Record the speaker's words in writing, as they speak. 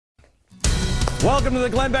Welcome to the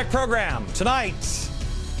Glenn Beck program. Tonight,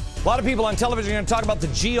 a lot of people on television are going to talk about the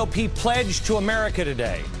GOP pledge to America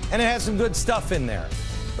today. And it has some good stuff in there.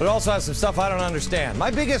 But it also has some stuff I don't understand. My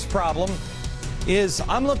biggest problem is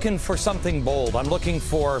I'm looking for something bold. I'm looking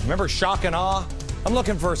for, remember shock and awe? I'm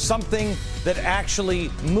looking for something that actually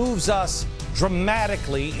moves us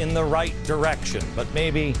dramatically in the right direction. But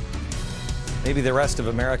maybe the rest of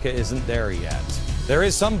America isn't there yet. There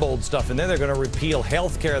is some bold stuff in there. They're going to repeal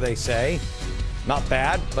health care, they say. Not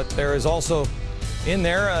bad, but there is also in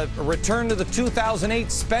there a return to the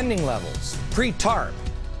 2008 spending levels, pre-TARP.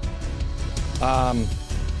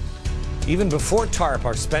 Even before TARP,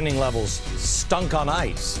 our spending levels stunk on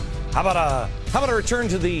ice. How about a return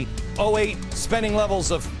to the 08 spending levels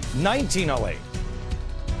of 1908?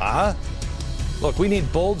 Look, we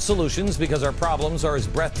need bold solutions because our problems are as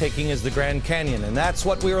breathtaking as the Grand Canyon, and that's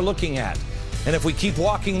what we are looking at. And if we keep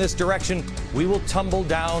walking this direction, we will tumble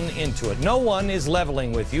down into it. No one is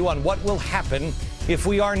leveling with you on what will happen if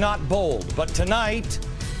we are not bold. But tonight,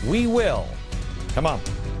 we will. Come on.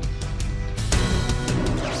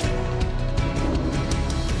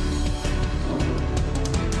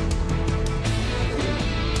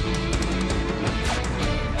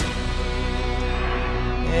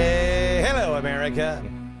 Hello, America.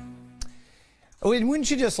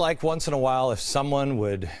 Wouldn't you just like once in a while if someone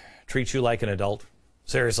would treat you like an adult?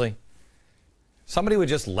 Seriously? Somebody would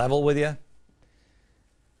just level with you?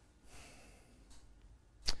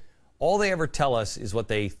 All they ever tell us is what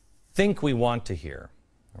they think we want to hear,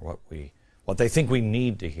 or what they think we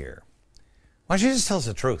need to hear. Why don't you just tell us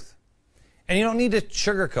the truth? And you don't need to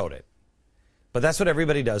sugarcoat it. But that's what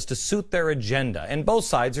everybody does to suit their agenda, and both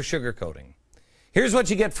sides are sugarcoating. Here's what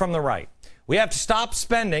you get from the right. We have to stop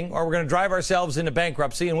spending or we're going to drive ourselves into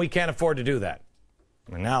bankruptcy, and we can't afford to do that.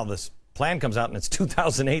 And now this plan comes out and it's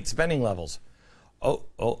 2008 spending levels. Oh,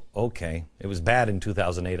 okay. It was bad in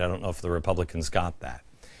 2008. I don't know if the Republicans got that.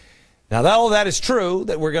 Now, all of that is true,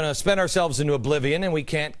 that we're going to spend ourselves into oblivion and we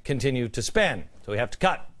can't continue to spend. So we have to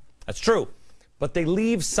cut. That's true. But they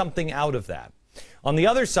leave something out of that. On the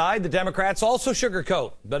other side, the Democrats also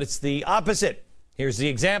sugarcoat, but it's the opposite. Here's the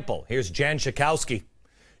example. Here's Jan Schakowsky.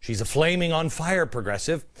 She's a flaming on fire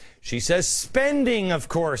progressive. She says spending, of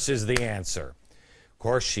course, is the answer. Of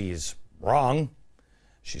course, she's wrong.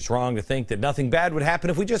 She's wrong to think that nothing bad would happen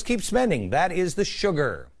if we just keep spending. That is the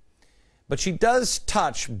sugar. But she does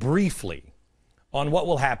touch briefly on what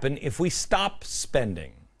will happen if we stop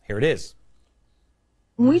spending. Here it is.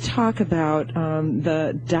 When we talk about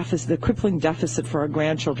the crippling deficit for our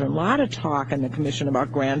grandchildren, a lot of talk in the commission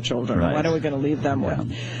about grandchildren. Right. What are we going to leave them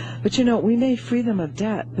with? But, we may free them of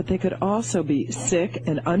debt, but they could also be sick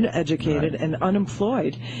and uneducated and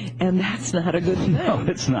unemployed, and that's not a good thing. No,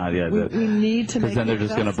 it's not. Yeah, we need to make. Because then they're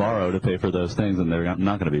just going to borrow to pay for those things, and they're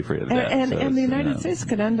not going to be free of debt. And the United States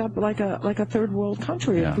could end up like a third world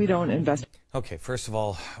country if we don't invest. Okay, first of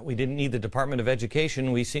all, we didn't need the Department of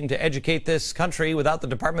Education. We seem to educate this country without the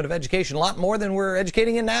Department of Education a lot more than we're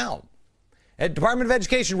educating it now. Department of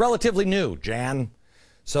Education, relatively new, Jan.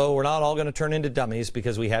 So we're not all going to turn into dummies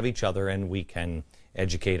because we have each other and we can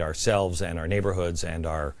educate ourselves and our neighborhoods and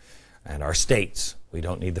our states. We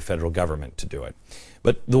don't need the federal government to do it.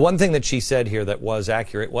 But the one thing that she said here that was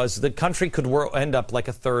accurate was the country could end up like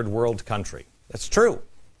a third world country. That's true.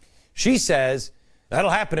 She says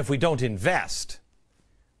that'll happen if we don't invest.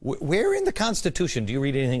 Where in the Constitution do you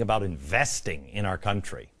read anything about investing in our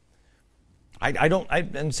country? I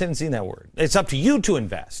haven't seen that word. It's up to you to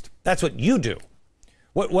invest. That's what you do.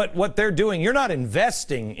 What they're doing, you're not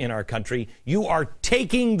investing in our country. You are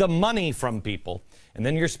taking the money from people, and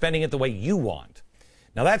then you're spending it the way you want.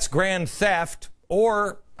 Now, that's grand theft,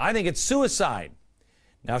 or I think it's suicide.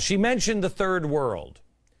 Now, she mentioned the third world.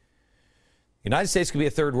 The United States could be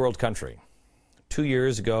a third world country. 2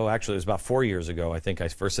 years ago, actually it was about 4 years ago, I think I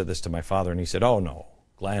first said this to my father, and he said, "Oh no,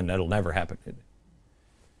 Glenn, that'll never happen."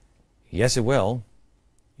 Yes, it will.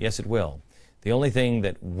 Yes, it will. The only thing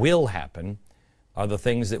that will happen are the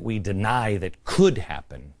things that we deny that could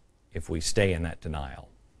happen if we stay in that denial.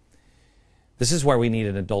 This is where we need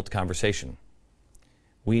an adult conversation.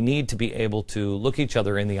 We need to be able to look each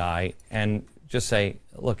other in the eye and just say,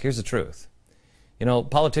 look, here's the truth.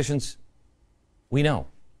 Politicians, we know.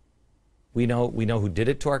 We know who did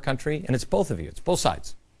it to our country, and it's both of you. It's both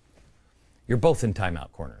sides. You're both in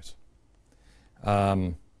timeout corners.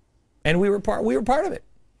 And we were part of it.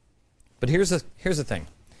 But here's the thing.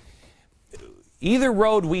 Either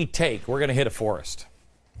road we take, we're going to hit a forest.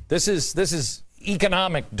 This is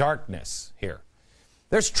economic darkness here.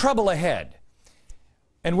 There's trouble ahead.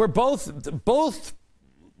 And we're both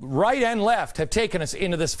right and left have taken us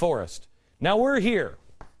into this forest. Now we're here.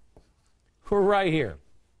 We're right here.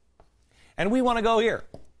 And we want to go here.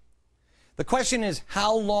 The question is,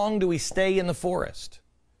 how long do we stay in the forest?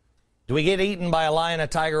 Do we get eaten by a lion, a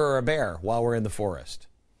tiger, or a bear while we're in the forest?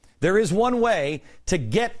 There is one way to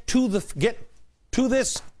get to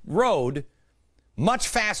this road much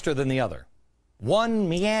faster than the other. One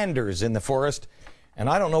meanders in the forest, and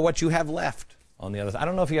I don't know what you have left on the other side. I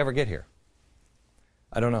don't know if you ever get here.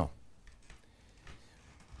 I don't know.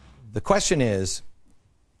 The question is,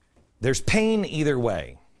 there's pain either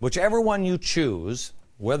way. Whichever one you choose,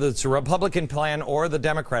 whether it's a Republican plan or the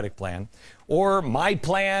Democratic plan, or my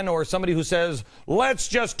plan, or somebody who says, let's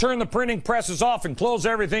just turn the printing presses off and close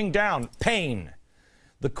everything down. Pain.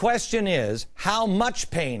 The question is, how much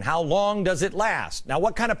pain? How long does it last? Now,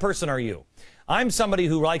 what kind of person are you? I'm somebody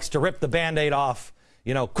who likes to rip the Band-Aid off,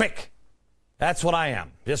 quick. That's what I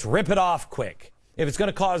am. Just rip it off quick. If it's going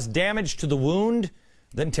to cause damage to the wound,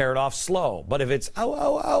 then tear it off slow. But if it's,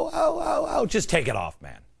 just take it off,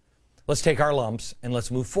 man. Let's take our lumps and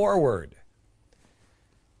let's move forward.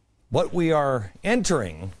 What we are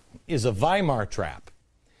entering is a Weimar trap.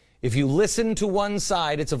 If you listen to one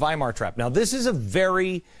side, it's a Weimar trap. Now, this is a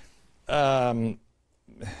very,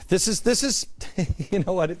 this is, you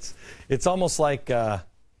know what, it's almost like, this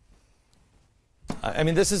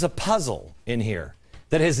is a puzzle in here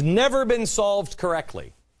that has never been solved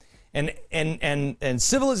correctly. And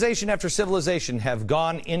civilization after civilization have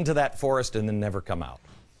gone into that forest and then never come out.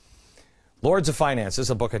 Lords of Finance, this is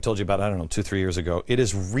a book I told you about, 2-3 years ago. It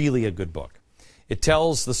is really a good book. It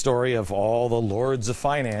tells the story of all the lords of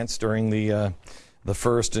finance during the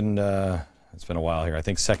first and, it's been a while here, I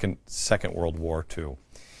think Second World War too.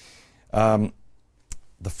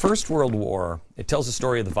 The First World War, it tells the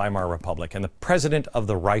story of the Weimar Republic and the president of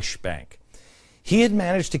the Reichsbank. He had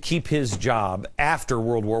managed to keep his job after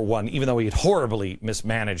World War I, even though he had horribly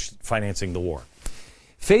mismanaged financing the war.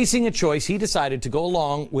 Facing a choice, he decided to go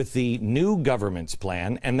along with the new government's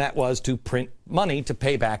plan, and that was to print money to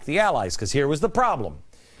pay back the Allies, because here was the problem.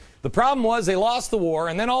 The problem was they lost the war,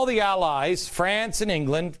 and then all the Allies, France and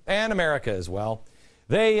England, and America as well,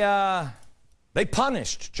 they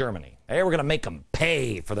punished Germany. They were going to make them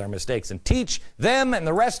pay for their mistakes and teach them and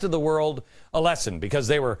the rest of the world a lesson, because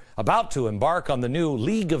they were about to embark on the new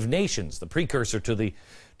League of Nations, the precursor to the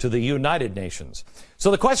United Nations.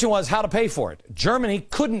 So the question was how to pay for it. Germany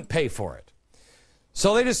couldn't pay for it.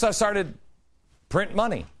 So they just started print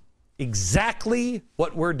money. Exactly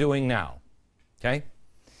what we're doing now. Okay?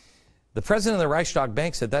 The president of the Reichstag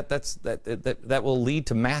Bank said that will lead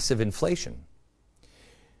to massive inflation.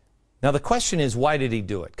 Now the question is, why did he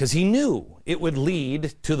do it? Because he knew it would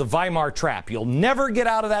lead to the Weimar trap. You'll never get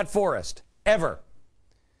out of that forest, ever.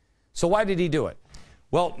 So why did he do it?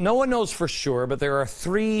 Well, no one knows for sure, but there are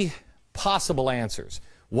 3 possible answers.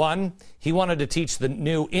 1, he wanted to teach the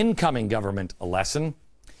new incoming government a lesson.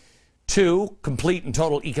 2, complete and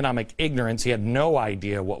total economic ignorance. He had no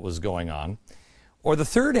idea what was going on. Or the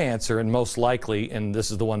third answer, and most likely, and this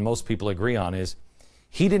is the one most people agree on, is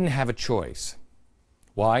he didn't have a choice.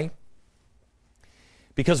 Why?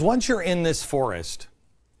 Because once you're in this forest,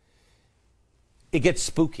 it gets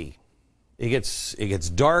spooky. It gets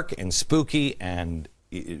dark and spooky, and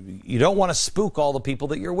you don't want to spook all the people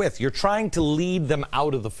that you're with. You're trying to lead them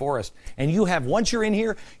out of the forest. And once you're in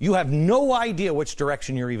here, you have no idea which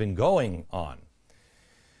direction you're even going on.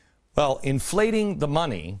 Well, inflating the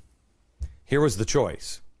money, here was the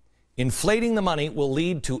choice. Inflating the money will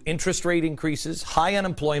lead to interest rate increases, high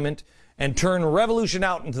unemployment, and turn revolution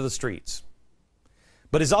out into the streets.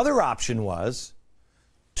 But his other option was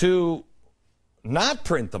to not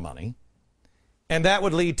print the money, and that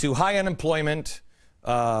would lead to high unemployment,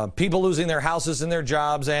 people losing their houses and their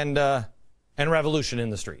jobs, and revolution in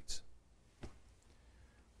the streets.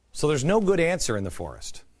 So there's no good answer in the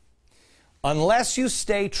forest. Unless you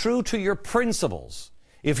stay true to your principles,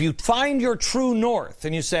 if you find your true north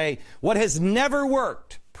and you say, what has never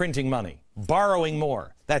worked? Printing money, borrowing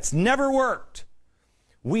more. That's never worked.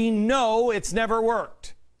 We know it's never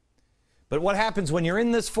worked. But what happens when you're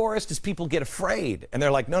in this forest is people get afraid. And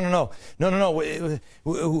they're like, no.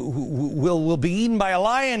 We'll be eaten by a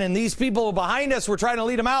lion, and these people behind us, we're trying to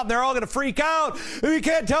lead them out, and they're all going to freak out. We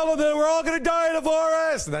can't tell them that we're all going to die in the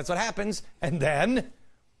forest. And that's what happens. And then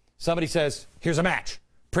somebody says, here's a match.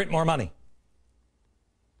 Print more money.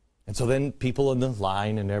 And so then people in the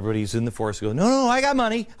line and everybody's in the forest go, no, I got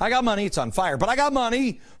money. It's on fire, but I got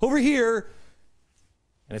money over here.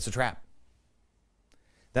 And it's a trap.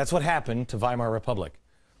 That's what happened to Weimar Republic.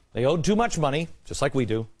 They owed too much money, just like we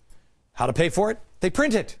do. How to pay for it? They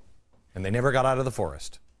print it. And they never got out of the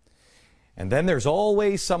forest. And then there's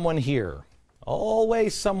always someone here,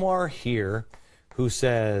 always somewhere here, who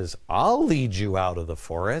says, I'll lead you out of the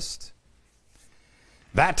forest.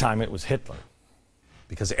 That time it was Hitler.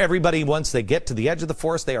 Because everybody, once they get to the edge of the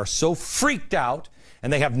forest, they are so freaked out,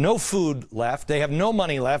 and they have no food left, they have no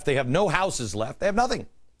money left, they have no houses left, they have nothing.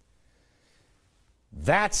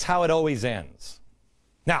 That's how it always ends.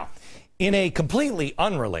 Now, in a completely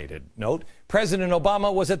unrelated note, President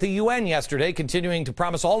Obama was at the UN yesterday, continuing to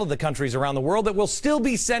promise all of the countries around the world that we'll still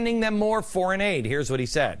be sending them more foreign aid. Here's what he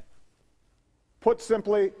said. Put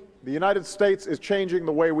simply, the United States is changing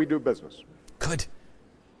the way we do business. Good.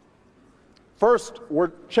 First,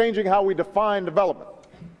 we're changing how we define development.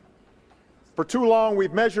 For too long,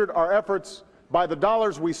 we've measured our efforts by the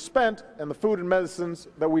dollars we spent and the food and medicines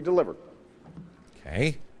that we delivered.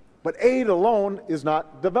 Okay. But aid alone is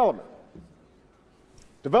not development.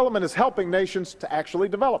 Development is helping nations to actually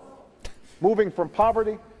develop, moving from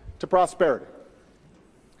poverty to prosperity.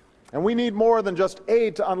 And we need more than just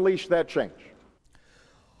aid to unleash that change.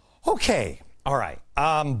 Okay. All right.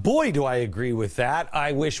 Boy, do I agree with that.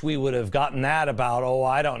 I wish we would have gotten that about,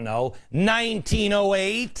 I don't know,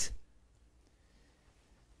 1908.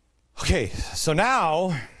 Okay, so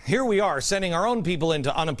now, here we are sending our own people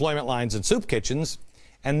into unemployment lines and soup kitchens,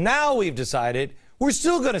 and now we've decided we're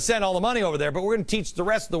still going to send all the money over there, but we're going to teach the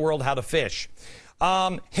rest of the world how to fish.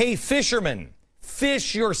 Hey, fishermen,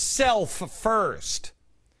 fish yourself first.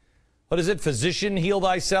 What is it? Physician, heal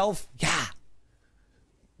thyself? Yeah.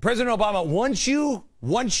 President Obama,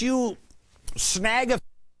 once you snag a fish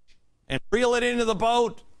and reel it into the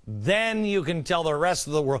boat, then you can tell the rest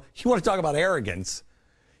of the world. You want to talk about arrogance?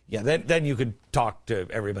 Yeah, then you could talk to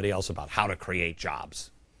everybody else about how to create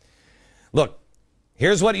jobs. Look,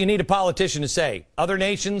 here's what you need a politician to say. Other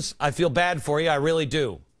nations, I feel bad for you, I really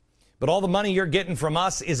do. But all the money you're getting from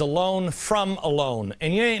us is a loan from a loan,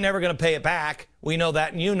 and you ain't never going to pay it back. We know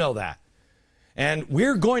that, and you know that. And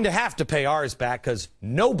we're going to have to pay ours back because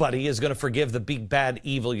nobody is going to forgive the big, bad,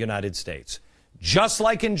 evil United States. Just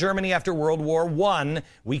like in Germany after World War I,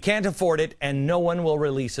 we can't afford it, and no one will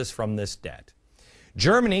release us from this debt.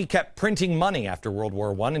 Germany kept printing money after World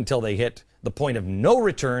War I until they hit the point of no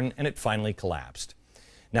return, and it finally collapsed.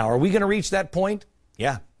 Now, are we going to reach that point?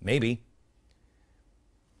 Yeah, maybe.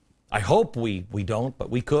 I hope we don't, but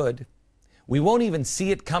we could. We won't even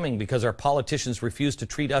see it coming because our politicians refuse to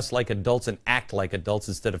treat us like adults and act like adults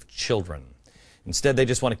instead of children. Instead, they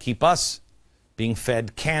just want to keep us being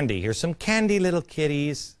fed candy. Here's some candy, little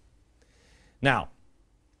kitties. Now,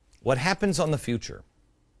 what happens on the future?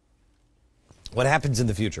 What happens in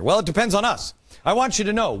the future? Well, it depends on us. I want you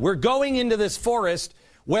to know, we're going into this forest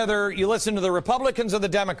whether you listen to the Republicans or the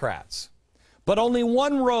Democrats. But only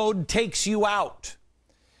one road takes you out.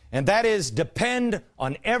 And that is depend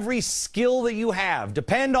on every skill that you have.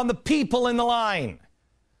 Depend on the people in the line.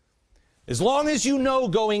 As long as you know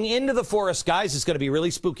going into the forest, guys, it's going to be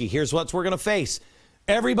really spooky. Here's what we're going to face.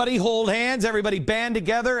 Everybody hold hands. Everybody band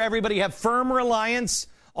together. Everybody have firm reliance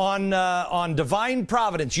on divine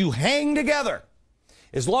providence. You hang together.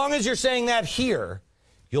 As long as you're saying that here,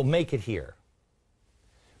 you'll make it here.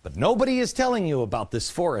 But nobody is telling you about this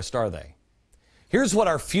forest, are they? Here's what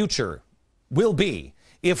our future will be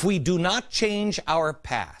if we do not change our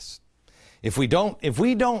past. If we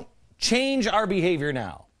don't change our behavior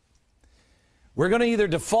now, we're going to either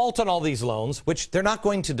default on all these loans, which they're not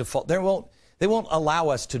going to default. They won't allow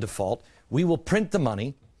us to default. We will print the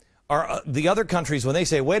money. The other countries, when they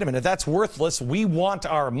say, wait a minute, that's worthless, we want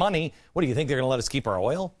our money, what do you think, they're going to let us keep our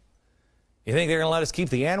oil? You think they're going to let us keep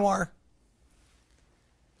the Anwar?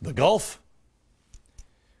 The Gulf?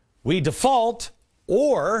 We default,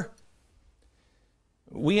 or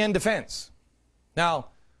we end defense. Now,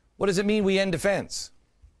 what does it mean we end defense?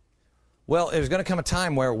 Well, there's going to come a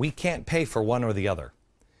time where we can't pay for one or the other.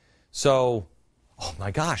 So, oh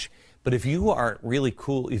my gosh, but if you are really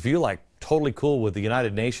cool, if you're like totally cool with the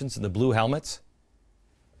United Nations and the blue helmets,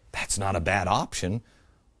 that's not a bad option.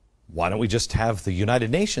 Why don't we just have the United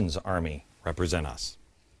Nations Army represent us?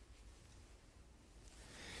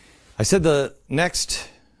 I said the next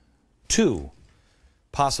two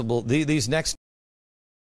possible, these next